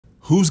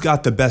Who's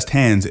got the best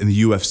hands in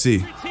the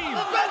UFC?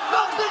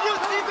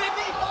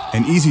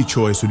 An easy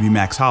choice would be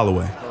Max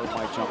Holloway,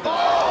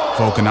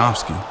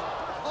 Volkanovski,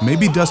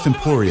 maybe Dustin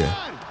Poirier,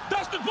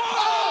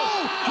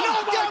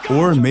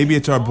 or maybe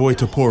it's our boy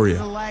Topuria.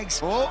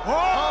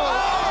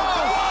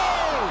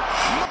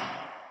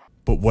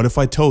 But what if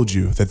I told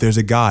you that there's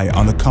a guy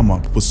on the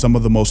come-up with some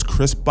of the most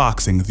crisp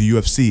boxing the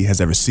UFC has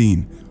ever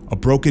seen? A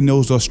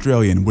broken-nosed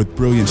Australian with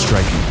brilliant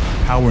striking,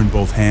 power in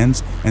both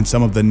hands, and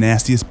some of the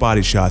nastiest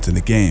body shots in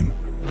the game.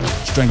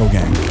 Strangle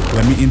Gang,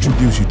 let me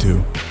introduce you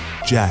to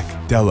Jack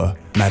Della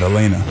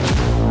Maddalena.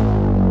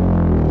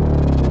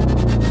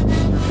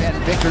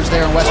 Victors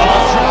there in Western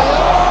Australia.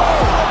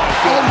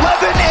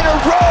 11 in a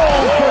row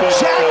for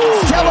Jack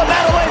Della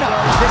Maddalena.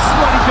 This is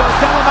what he does.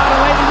 Della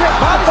Maddalena ripped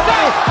by the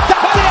body.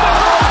 That's it.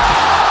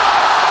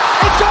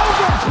 It's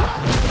over.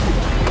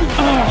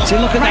 So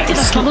look at that.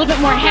 Just a little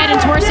bit more head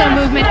and torso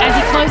movement as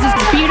he closes.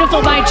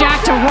 Beautiful by Jack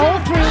to roll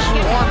through.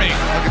 Swarming.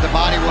 Look at the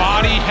body.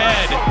 Body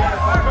head.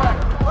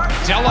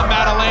 Della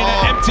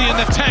Maddalena empty in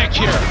the tank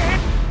here.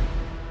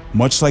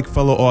 Much like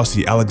fellow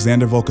Aussie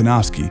Alexander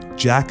Volkanovski,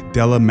 Jack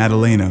Della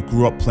Maddalena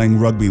grew up playing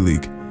rugby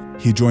league.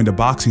 He joined a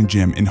boxing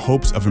gym in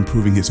hopes of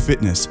improving his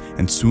fitness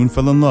and soon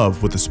fell in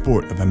love with the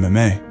sport of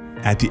MMA.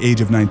 At the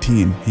age of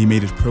 19, he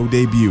made his pro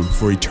debut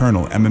for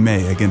Eternal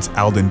MMA against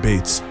Alden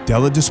Bates.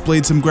 Della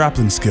displayed some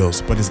grappling skills,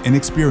 but his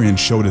inexperience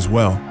showed as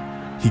well.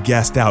 He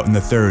gassed out in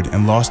the third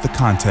and lost the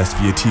contest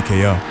via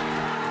TKO.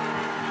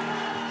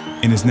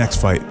 In his next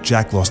fight,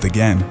 Jack lost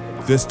again,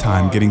 this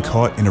time getting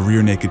caught in a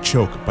rear naked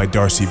choke by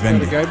Darcy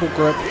Vendy. Yeah,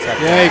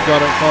 he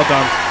got it. Well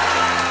done.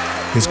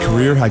 His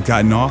career had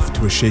gotten off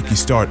to a shaky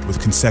start with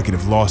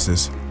consecutive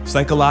losses.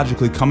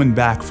 Psychologically, coming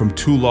back from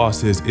 2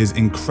 losses is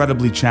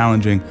incredibly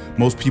challenging.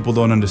 Most people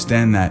don't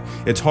understand that.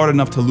 It's hard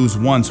enough to lose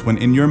once when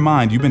in your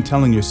mind you've been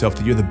telling yourself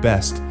that you're the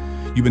best.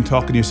 You've been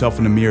talking to yourself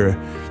in the mirror.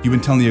 You've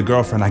been telling your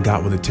girlfriend, I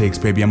got what it takes,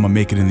 baby, I'm gonna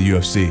make it in the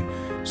UFC.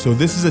 So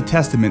this is a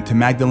testament to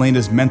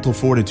Maddalena's mental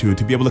fortitude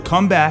to be able to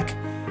come back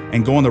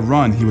and go on the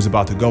run he was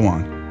about to go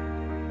on.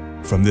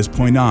 From this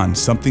point on,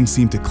 something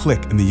seemed to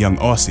click in the young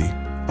Aussie.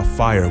 A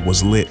fire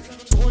was lit.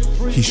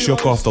 He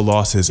shook off the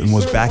losses and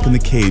was back in the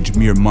cage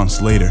mere months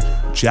later.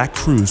 Jack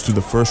cruised through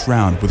the first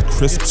round with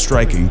crisp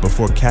striking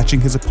before catching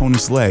his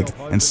opponent's leg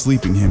and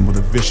sleeping him with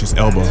a vicious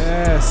elbow.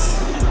 Yes.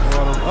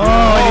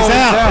 Oh, and he's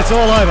out. It's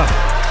all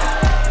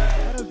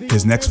over.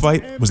 His next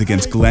fight was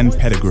against Glenn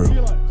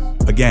Pettigrew.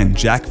 Again,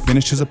 Jack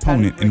finished his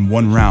opponent in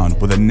 1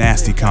 round with a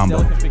nasty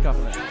combo.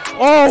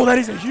 Oh, that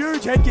is a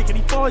huge head kick, and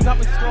he follows up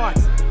with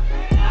strikes.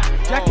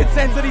 Jack can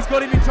sense that he's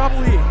got him in trouble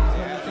here.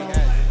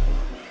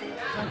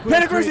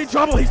 Pettigrew's in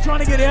trouble. He's trying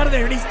to get out of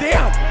there, and he's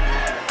down.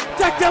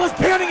 Jack Della's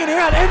pounding it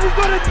out, and we've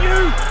got a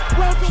new.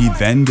 He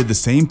then did the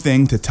same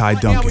thing to Ty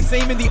Duncan. Now we see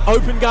him in the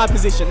open guard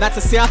position. That's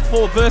a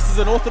southpaw versus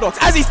an orthodox.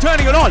 As he's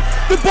turning it on,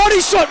 the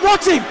body shot.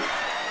 Watch him.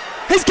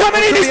 He's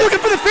coming in. He's looking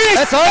for the finish.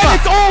 That's over. And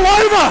it's all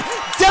over.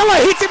 Della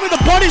hits him with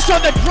a body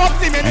shot that drops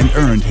him. And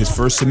earned his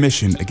first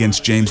submission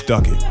against James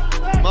Duckett.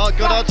 Mark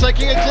Goddard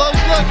taking a close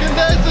look, and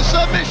there's the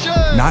submission!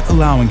 Not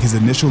allowing his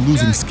initial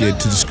losing skid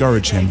to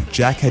discourage him,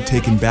 Jack had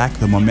taken back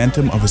the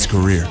momentum of his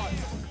career.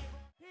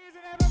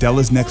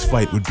 Della's next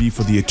fight would be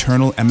for the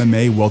Eternal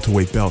MMA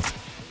welterweight belt.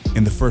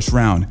 In the first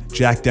round,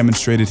 Jack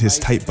demonstrated his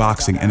tight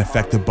boxing and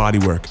effective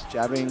bodywork.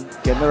 Jabbing,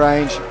 getting the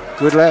range,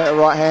 good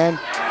right hand,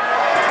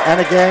 and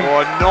again.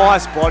 Oh,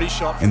 nice body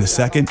shot. In the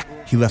second,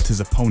 he left his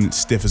opponent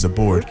stiff as a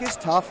board. It's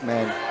tough,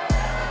 man.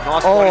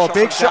 Nice body shot.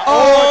 Big shot.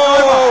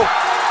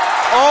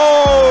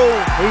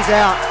 He's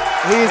out.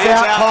 He is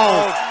out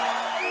cold.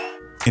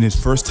 In his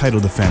first title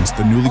defense,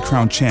 the newly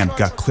crowned champ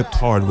got clipped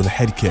hard with a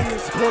head kick,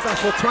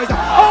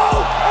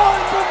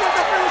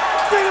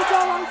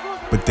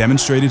 but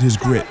demonstrated his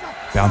grit,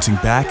 bouncing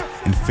back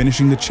and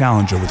finishing the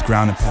challenger with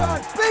ground and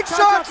pound. Big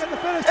shots. It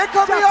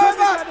could be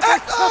over.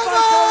 It's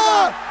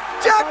over.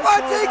 Jack by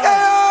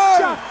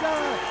TKO.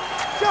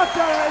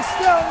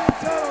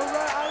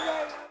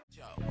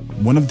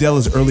 One of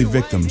Della's early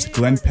victims,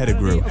 Glenn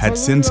Pettigrew, had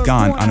since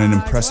gone on an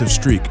impressive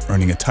streak,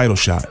 earning a title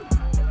shot.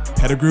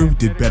 Pettigrew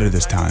did better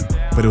this time,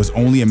 but it was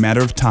only a matter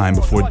of time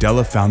before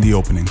Della found the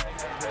opening.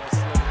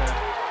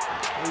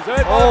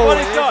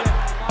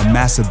 A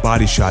massive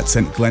body shot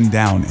sent Glenn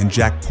down, and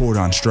Jack poured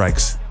on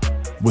strikes.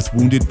 With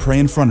wounded prey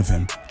in front of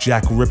him,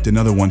 Jack ripped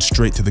another one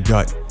straight to the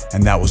gut,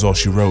 and that was all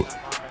she wrote.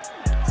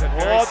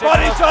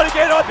 Body shot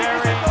again.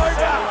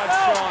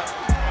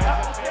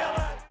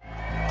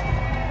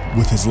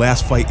 With his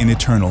last fight in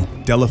Eternal,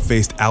 Della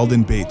faced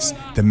Alden Bates,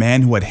 the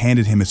man who had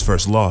handed him his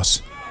first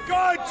loss.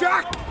 Go,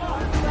 Jack!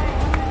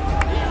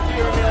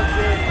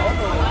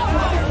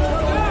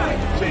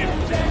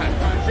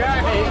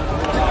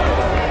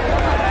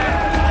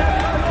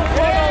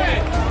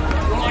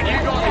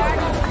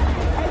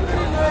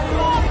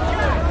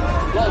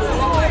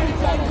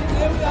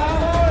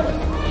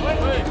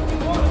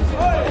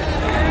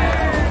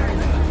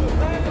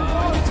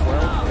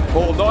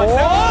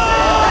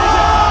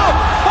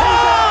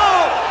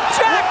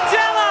 Jack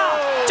Della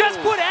just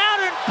put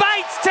Alden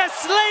Bates to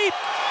sleep,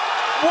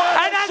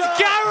 and that's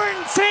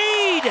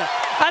guaranteed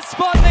a that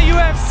spot in the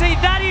UFC.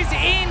 That is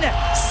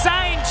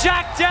insane.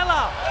 Jack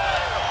Della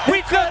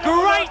with the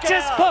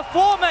greatest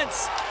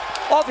performance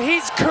of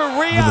his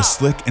career. With a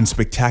slick and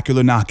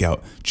spectacular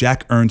knockout,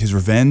 Jack earned his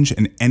revenge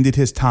and ended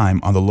his time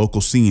on the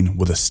local scene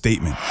with a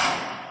statement.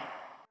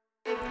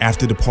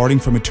 After departing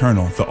from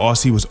Eternal, the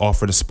Aussie was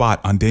offered a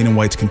spot on Dana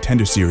White's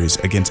Contender Series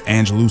against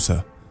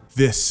Angelusa.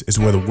 This is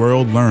where the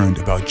world learned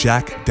about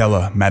Jack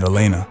Della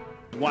Maddalena.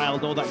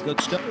 Wild, all that good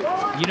stuff.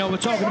 You know, we're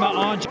talking about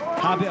Ange,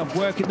 habit of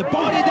working the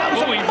body. That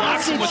was a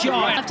massive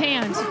shot. Left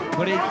hand.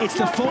 But it's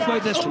the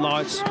footwork that's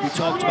lights. We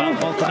talked about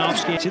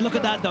Volkanovski. See, look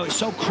at that though. It's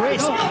so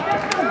crisp.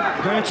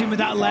 Hurting with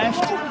that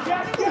left.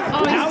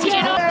 Oh, he's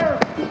teeing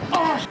up.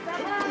 Oh.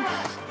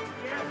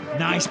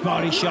 Nice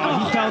body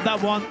shot. He felt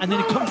that one, and then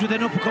it comes with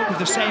an uppercut with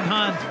the same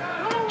hand.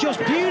 Just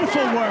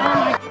beautiful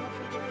work.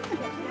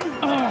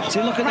 Oh,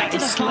 see, look at right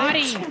that. It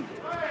slips.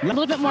 A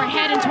little bit more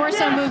head and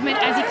torso movement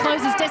as he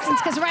closes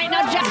distance, because right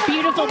now, Jack's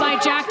beautiful by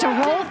Jack to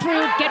roll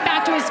through, get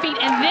back to his feet,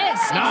 and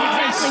this is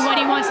exactly what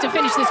he wants to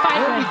finish this fight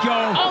with. There we go.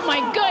 Oh my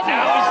goodness.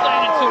 Now he's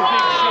landed two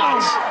big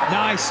shots.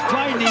 Nice.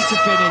 Flying knee to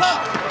finish.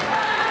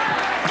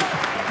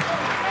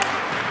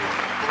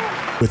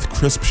 With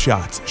crisp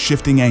shots,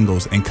 shifting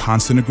angles, and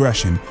constant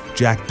aggression,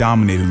 Jack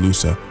dominated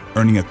Lusa,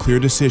 earning a clear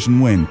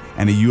decision win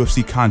and a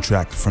UFC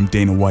contract from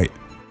Dana White.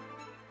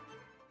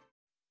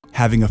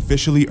 Having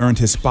officially earned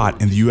his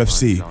spot in the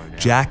UFC,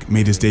 Jack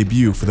made his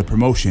debut for the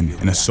promotion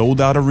in a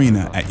sold-out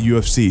arena at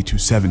UFC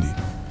 270.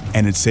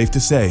 And it's safe to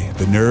say,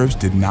 the nerves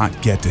did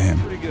not get to him.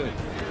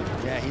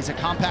 Yeah, he's a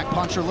compact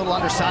puncher, a little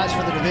undersized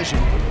for the division.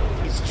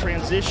 He's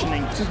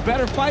transitioning This is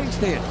better fighting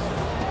stance.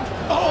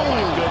 Oh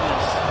my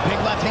goodness. Big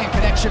left hand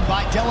connection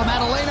by Della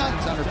Maddalena.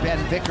 It's under Ben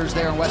Vickers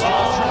there in Western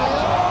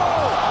Australia.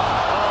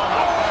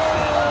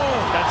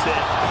 That's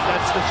it.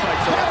 That's the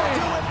fight.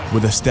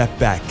 With a step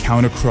back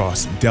counter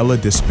cross, Della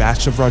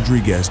dispatched of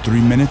Rodriguez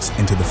 3 minutes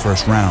into the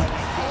first round.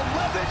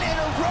 11 in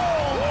a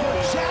row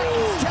for Jack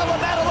Della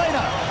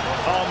Maddalena.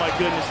 Oh my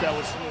goodness, that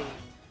was smooth.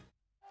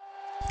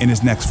 In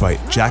his next fight,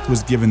 Jack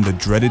was given the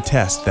dreaded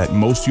test that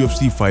most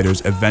UFC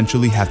fighters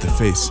eventually have to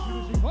face.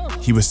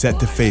 He was set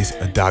to face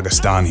a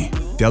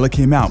Dagestani. Della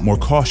came out more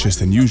cautious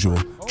than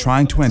usual,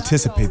 trying to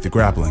anticipate the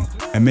grappling.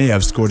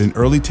 Amaev scored an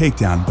early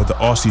takedown, but the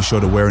Aussie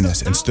showed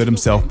awareness and stood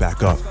himself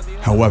back up.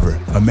 However,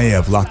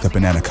 Amaev locked up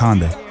an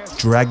anaconda,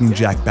 dragging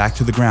Jack back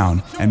to the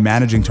ground and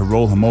managing to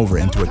roll him over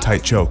into a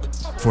tight choke.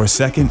 For a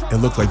second, it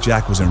looked like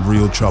Jack was in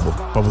real trouble,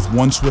 but with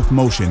one swift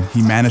motion,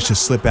 he managed to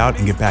slip out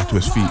and get back to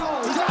his feet.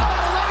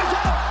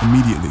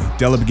 Immediately,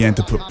 Della began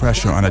to put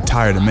pressure on a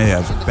tired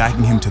Amaev,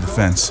 backing him to the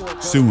fence.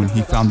 Soon,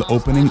 he found the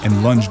opening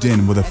and lunged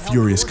in with a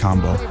furious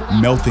combo,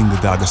 melting the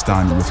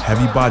Dagestani with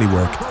heavy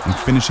bodywork and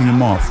finishing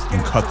him off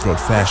in cutthroat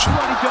fashion.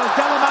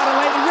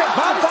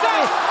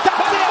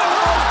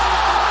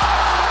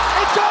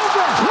 It's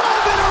over.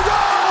 12 in a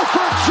row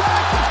for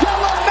Jack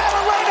Della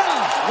Maddalena.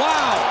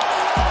 Wow.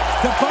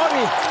 The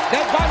body,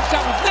 that body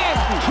shot was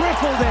nasty.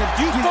 Crippled him.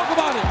 You spoke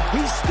about it.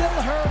 He's still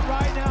hurt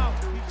right now.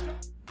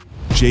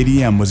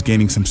 JDM was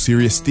gaining some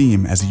serious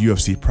steam as a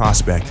UFC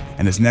prospect,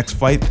 and his next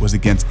fight was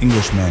against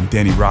Englishman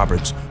Danny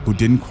Roberts, who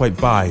didn't quite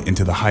buy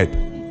into the hype.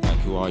 Like,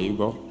 who are you,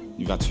 bro?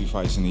 You got 2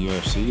 fights in the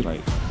UFC,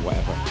 like,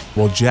 whatever.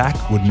 Well,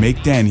 Jack would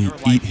make Danny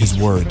eat his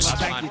words.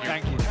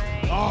 Thank you.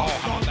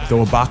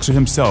 Though a boxer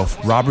himself,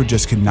 Robert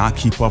just could not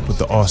keep up with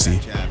the Aussie.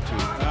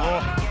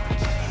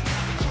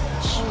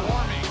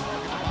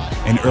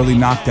 An early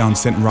knockdown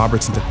sent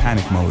Roberts into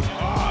panic mode.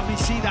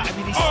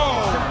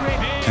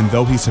 And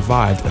though he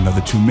survived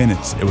another 2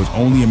 minutes, it was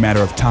only a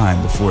matter of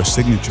time before a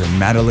signature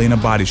Maddalena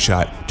body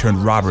shot turned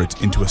Roberts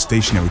into a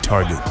stationary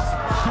target.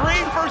 3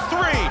 for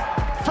 3.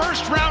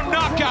 First round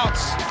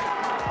knockouts.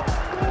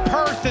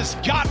 Perth has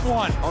got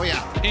one. Oh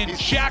yeah. In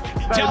Jack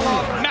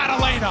Della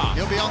Maddalena.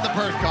 He'll be on the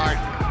Perth card.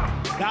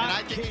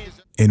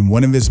 In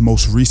one of his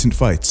most recent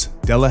fights,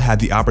 Della had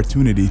the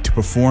opportunity to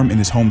perform in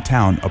his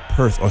hometown of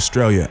Perth,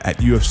 Australia at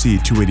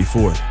UFC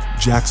 284.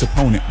 Jack's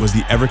opponent was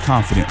the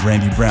ever-confident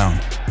Randy Brown.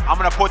 I'm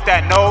gonna put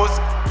that nose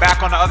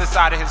back on the other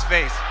side of his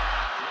face.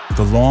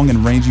 The long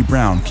and rangy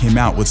Brown came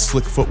out with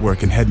slick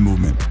footwork and head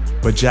movement,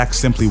 but Jack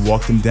simply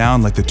walked him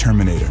down like the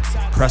Terminator,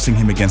 pressing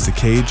him against the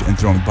cage and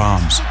throwing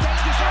bombs.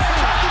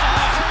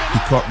 He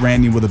caught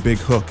Randy with a big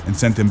hook and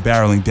sent him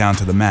barreling down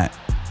to the mat.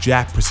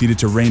 Jack proceeded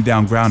to rain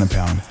down ground and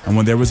pound, and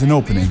when there was an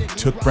opening,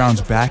 took Brown's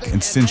back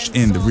and cinched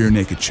in the rear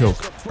naked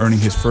choke, earning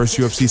his first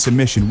UFC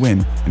submission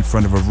win in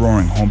front of a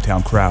roaring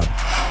hometown crowd.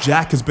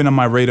 Jack has been on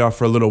my radar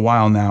for a little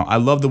while now. I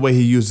love the way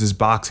he uses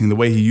boxing, the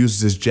way he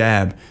uses his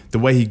jab, the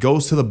way he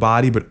goes to the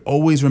body but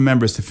always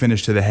remembers to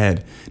finish to the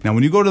head. Now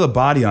when you go to the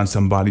body on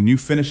somebody and you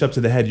finish up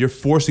to the head, you're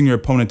forcing your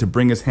opponent to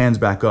bring his hands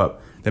back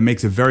up. That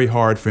makes it very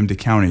hard for him to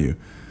counter you.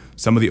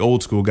 Some of the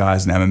old school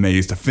guys in MMA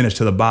used to finish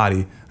to the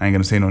body, I ain't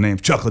gonna say no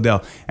names, Chuck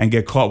Liddell, and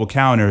get caught with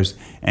counters,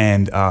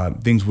 and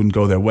things wouldn't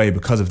go their way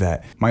because of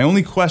that. My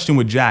only question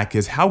with Jack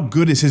is, how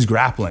good is his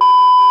grappling?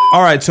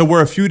 All right, so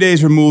we're a few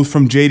days removed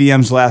from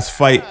JDM's last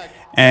fight,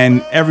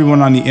 and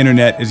everyone on the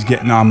internet is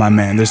getting on my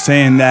man. They're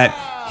saying that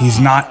he's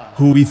not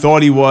who we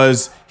thought he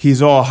was. he's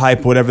all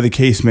hype, whatever the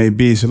case may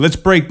be. So let's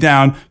break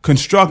down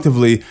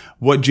constructively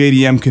what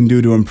JDM can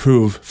do to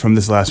improve from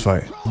this last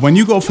fight. When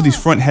you go for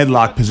these front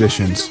headlock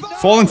positions,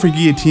 falling for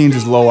guillotines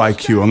is low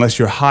IQ unless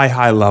you're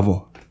high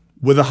level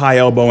with a high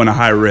elbow and a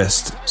high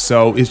wrist.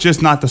 So it's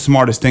just not the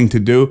smartest thing to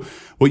do.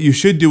 What you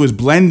should do is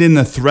blend in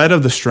the threat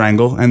of the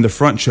strangle and the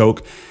front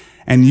choke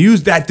and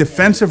use that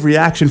defensive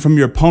reaction from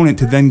your opponent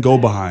to then go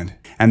behind.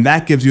 And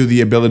that gives you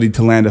the ability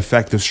to land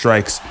effective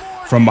strikes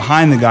from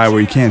behind the guy where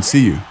he can't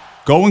see you.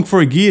 Going for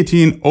a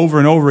guillotine over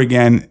and over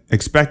again,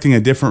 expecting a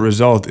different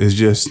result is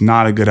just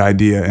not a good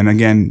idea. And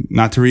again,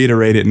 not to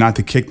reiterate it, not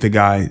to kick the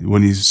guy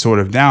when he's sort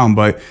of down,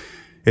 but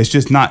it's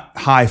just not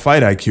high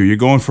fight IQ. You're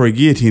going for a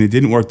guillotine. It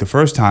didn't work the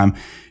first time.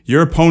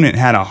 Your opponent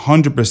had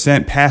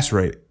 100% pass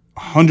rate.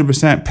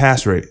 100%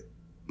 pass rate.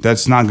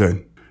 That's not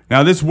good.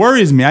 Now this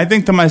worries me. I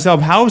think to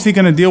myself, how is he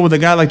going to deal with a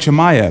guy like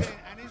Chimaev?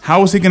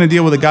 How is he going to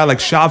deal with a guy like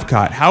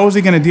Shavkat? How is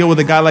he going to deal with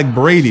a guy like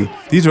Brady?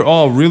 These are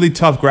all really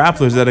tough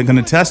grapplers that are going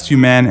to test you,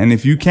 man. And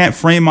if you can't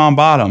frame on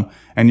bottom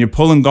and you're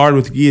pulling guard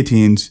with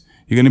guillotines,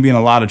 you're going to be in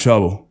a lot of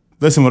trouble.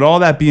 Listen, with all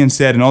that being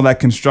said and all that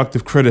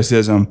constructive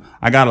criticism,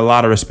 I got a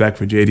lot of respect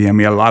for JDM.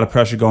 He had a lot of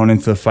pressure going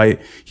into the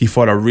fight. He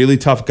fought a really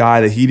tough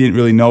guy that he didn't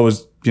really know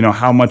was,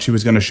 how much he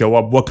was going to show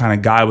up, what kind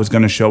of guy was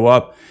going to show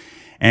up.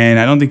 And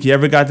I don't think he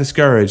ever got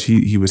discouraged.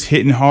 He was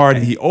hitting hard.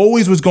 He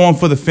always was going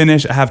for the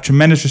finish. I have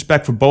tremendous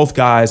respect for both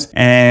guys.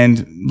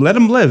 And let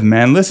him live,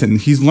 man. Listen,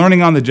 he's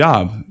learning on the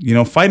job.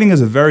 Fighting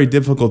is a very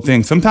difficult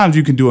thing. Sometimes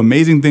you can do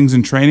amazing things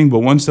in training, but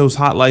once those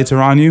hot lights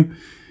are on you,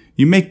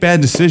 you make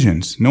bad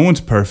decisions. No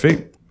one's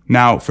perfect.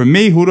 Now, for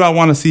me, who do I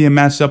want to see him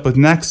matched up with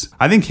next?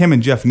 I think him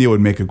and Jeff Neal would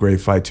make a great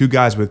fight. Two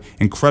guys with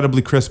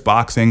incredibly crisp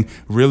boxing,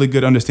 really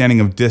good understanding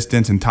of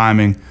distance and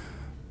timing.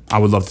 I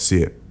would love to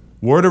see it.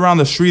 Word around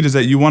the street is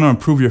that you want to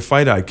improve your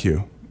fight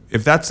IQ.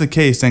 If that's the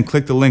case, then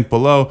click the link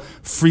below.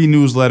 Free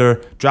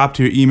newsletter, drop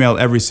to your email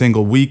every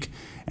single week.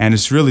 And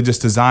it's really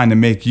just designed to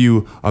make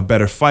you a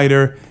better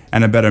fighter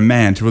and a better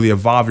man, to really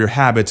evolve your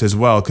habits as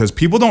well. Because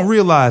people don't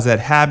realize that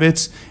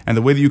habits and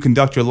the way that you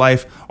conduct your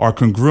life are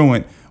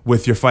congruent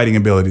with your fighting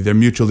ability. They're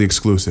mutually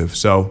exclusive.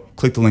 So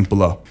click the link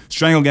below.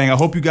 Strangle Gang, I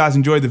hope you guys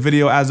enjoyed the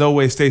video. As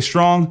always, stay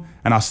strong,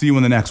 and I'll see you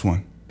in the next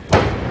one.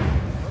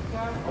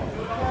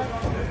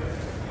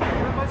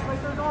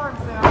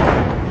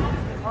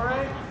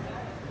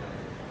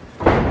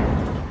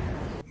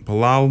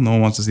 Bilal, no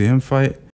one wants to see him fight.